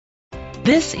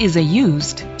This is a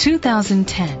used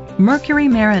 2010 Mercury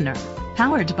Mariner,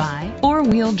 powered by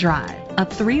four-wheel drive, a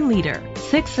 3-liter,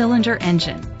 6-cylinder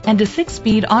engine, and a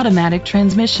 6-speed automatic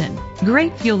transmission.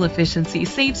 Great fuel efficiency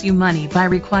saves you money by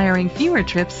requiring fewer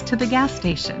trips to the gas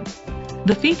station.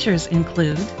 The features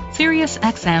include Sirius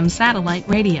XM satellite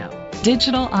radio,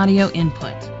 digital audio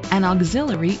input, an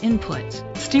auxiliary input,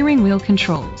 steering wheel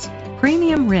controls,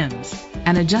 premium rims,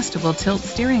 an adjustable tilt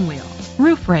steering wheel,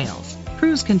 roof rails,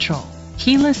 cruise control,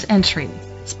 keyless entry,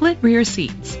 split rear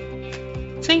seats.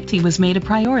 Safety was made a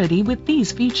priority with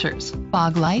these features: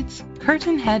 fog lights,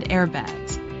 curtain head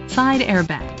airbags, side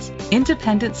airbags,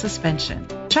 independent suspension,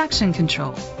 traction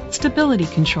control, stability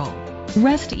control.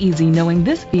 Rest easy knowing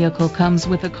this vehicle comes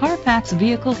with a Carfax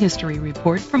Vehicle History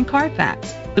Report from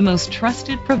Carfax, the most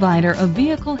trusted provider of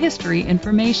vehicle history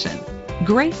information.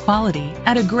 Great quality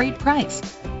at a great price.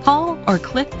 Call or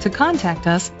click to contact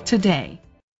us today.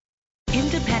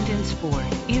 Independence Ford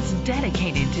is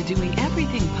dedicated to doing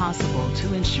everything possible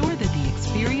to ensure that the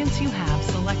experience you have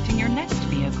selecting your next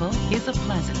vehicle is a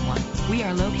pleasant one. We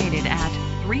are located at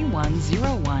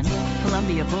 3101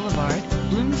 Columbia Boulevard,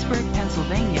 Bloomsburg,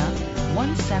 Pennsylvania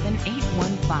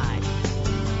 17815.